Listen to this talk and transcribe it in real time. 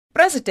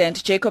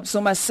President Jacob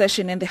Zuma's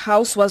session in the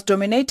House was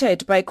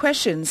dominated by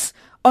questions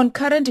on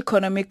current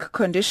economic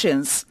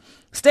conditions,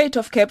 state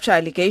of capture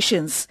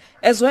allegations,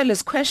 as well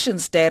as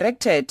questions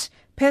directed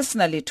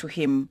personally to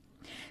him.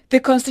 The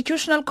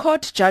Constitutional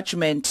Court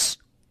judgment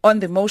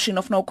on the motion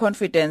of no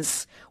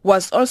confidence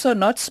was also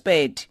not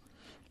spared.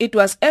 It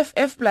was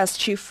FF Plus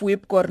Chief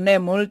Whip Corne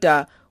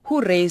Mulder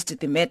who raised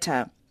the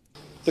matter.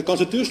 The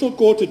Constitutional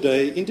Court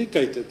today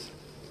indicated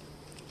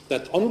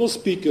that the Honourable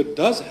Speaker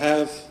does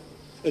have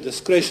a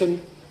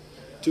discretion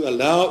to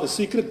allow a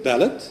secret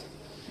ballot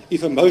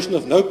if a motion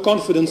of no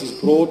confidence is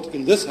brought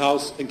in this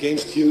House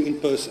against you in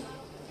person.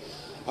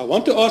 I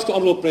want to ask the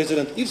Honourable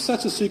President, if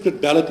such a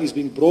secret ballot is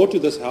being brought to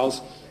this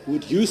House,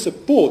 would you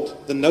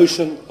support the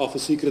notion of a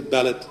secret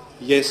ballot,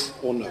 yes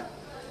or no?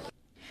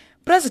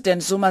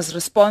 President Zuma's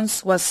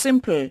response was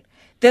simple.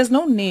 There's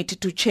no need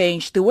to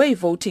change the way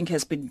voting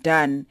has been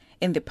done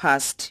in the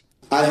past.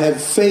 I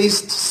have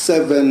faced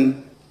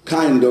 7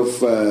 kind of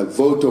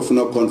vote of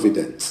no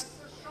confidence.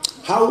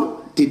 How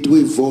did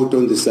we vote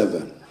on the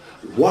 7?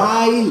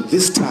 Why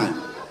this time?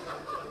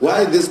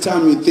 Why this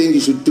time you think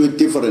you should do it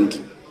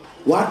differently?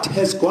 What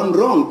has gone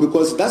wrong?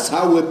 Because that's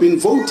how we've been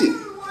voting.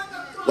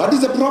 What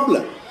is the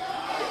problem?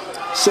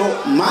 So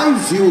my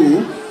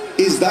view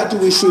is that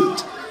we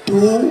should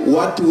do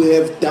what we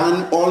have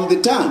done all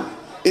the time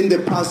in the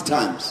past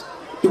times.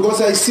 Because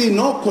I see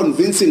no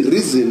convincing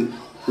reason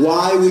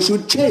why we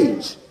should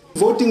change.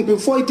 Voting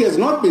before, it has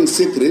not been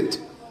secret,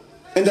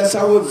 and that's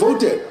how we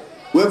voted.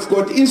 We've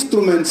got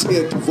instruments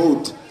here to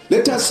vote.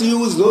 Let us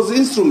use those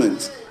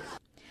instruments.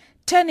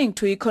 Turning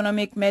to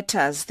economic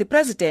matters, the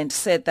President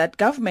said that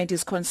government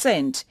is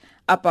concerned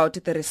about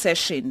the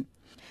recession.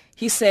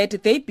 He said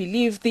they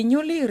believe the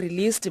newly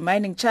released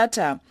mining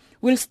charter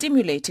will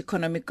stimulate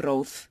economic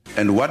growth.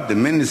 And what the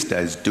Minister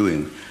is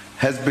doing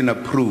has been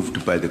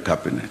approved by the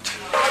Cabinet.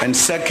 And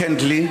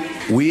secondly,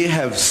 we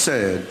have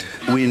said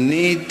we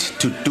need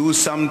to do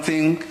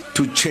something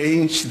to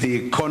change the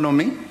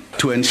economy,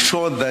 to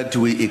ensure that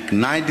we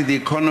ignite the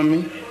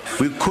economy.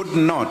 We could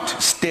not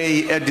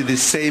stay at the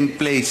same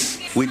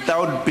place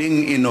without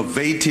being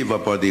innovative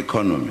about the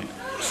economy,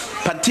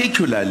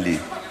 particularly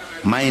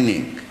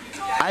mining.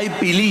 I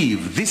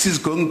believe this is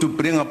going to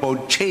bring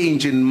about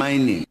change in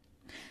mining.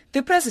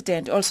 The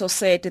President also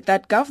said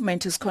that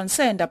government is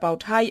concerned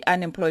about high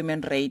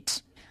unemployment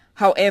rate.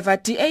 However,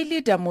 DA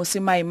leader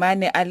Mmusi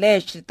Maimane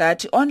alleged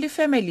that only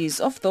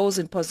families of those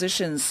in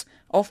positions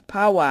of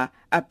power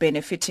are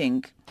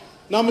benefiting.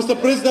 Now, Mr.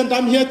 President,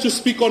 I'm here to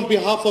speak on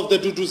behalf of the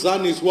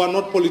Duduzanis who are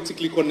not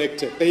politically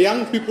connected, the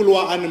young people who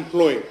are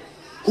unemployed,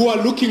 who are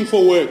looking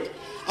for work.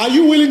 Are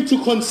you willing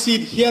to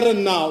concede here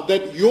and now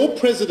that your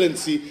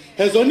presidency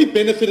has only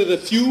benefited a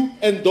few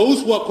and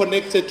those who are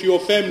connected to your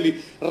family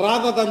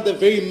rather than the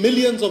very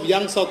millions of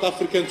young South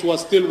Africans who are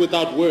still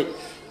without work?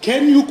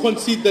 Can you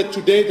concede that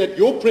today that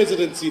your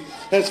presidency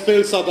has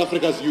failed South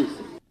Africa's youth?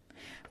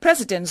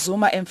 President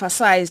Zuma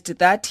emphasized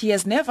that he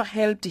has never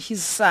helped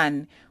his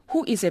son,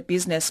 who is a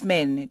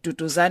businessman,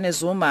 Duduzane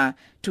Zuma,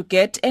 to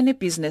get any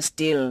business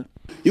deal.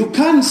 You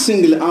can't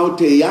single out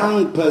a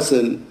young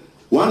person,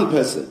 one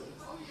person,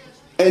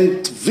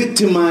 and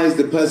victimize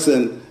the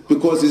person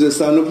because he's a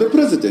son of the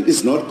president.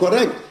 It's not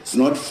correct. It's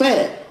not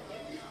fair.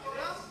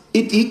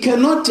 He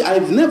cannot,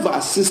 I've never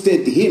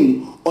assisted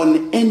him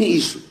on any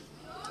issue.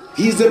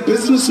 He's a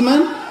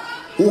businessman.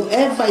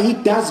 Whoever he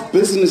does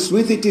business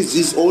with, it is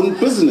his own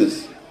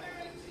business.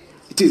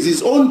 It is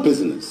his own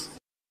business.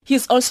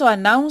 He's also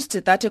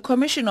announced that a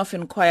commission of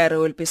inquiry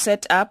will be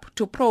set up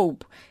to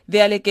probe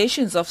the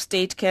allegations of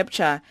state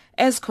capture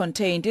as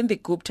contained in the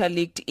Gupta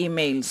leaked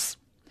emails.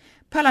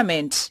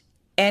 Parliament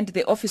and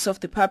the Office of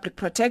the Public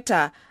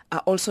Protector are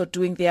also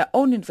doing their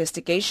own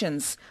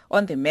investigations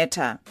on the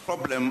matter.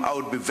 I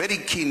would be very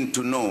keen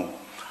to know,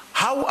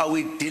 how are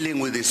we dealing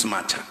with this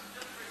matter?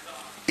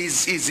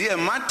 Is it a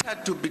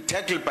matter to be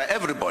tackled by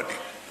everybody?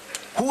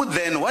 Who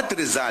then, what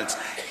results?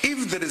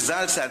 If the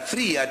results are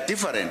 3 are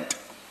different,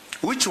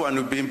 which one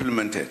will be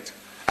implemented?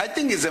 I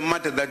think it's a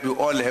matter that we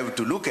all have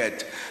to look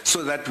at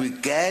so that we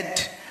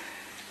get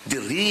the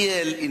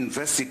real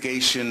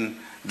investigation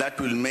that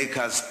will make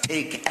us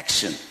take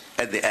action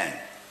at the end.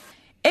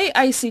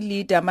 AIC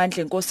leader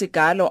Mandla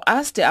Nkosi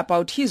asked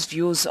about his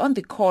views on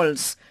the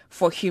calls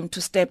for him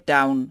to step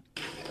down.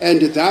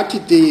 And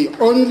that the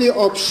only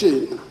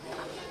option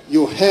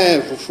you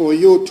have for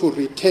you to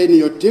retain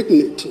your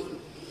dignity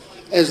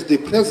as the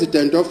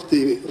President of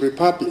the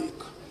Republic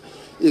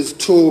is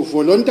to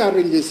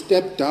voluntarily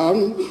step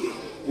down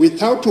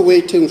without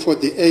waiting for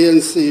the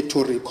ANC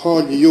to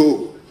recall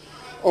you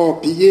or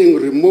being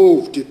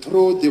removed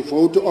through the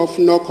vote of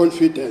no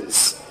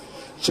confidence.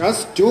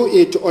 Just do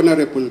it,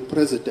 Honorable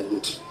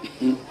President.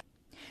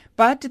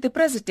 But the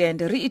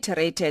President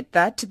reiterated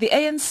that the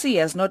ANC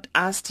has not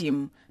asked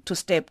him to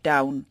step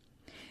down.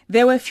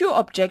 There were few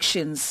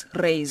objections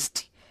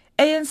raised.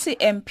 ANC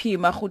MP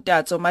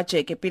Makgotatso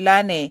Majeke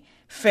Pilane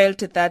felt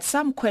that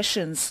some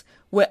questions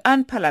were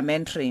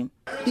unparliamentary.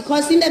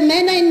 Because in the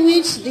manner in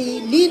which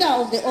the leader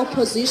of the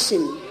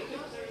opposition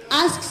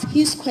asks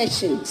his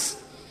questions,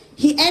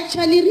 he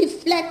actually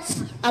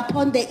reflects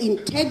upon the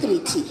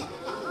integrity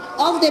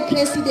of the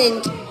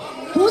president,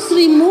 whose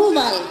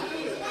removal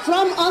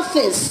from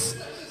office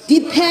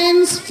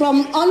depends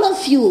from all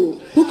of you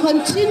who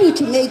continue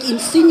to make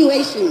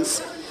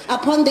insinuations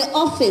upon the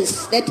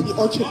office that he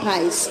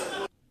occupies.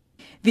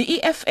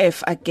 The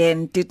EFF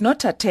again did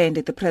not attend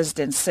the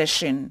president's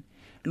session.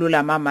 Lula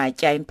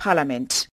Mamatya in Parliament.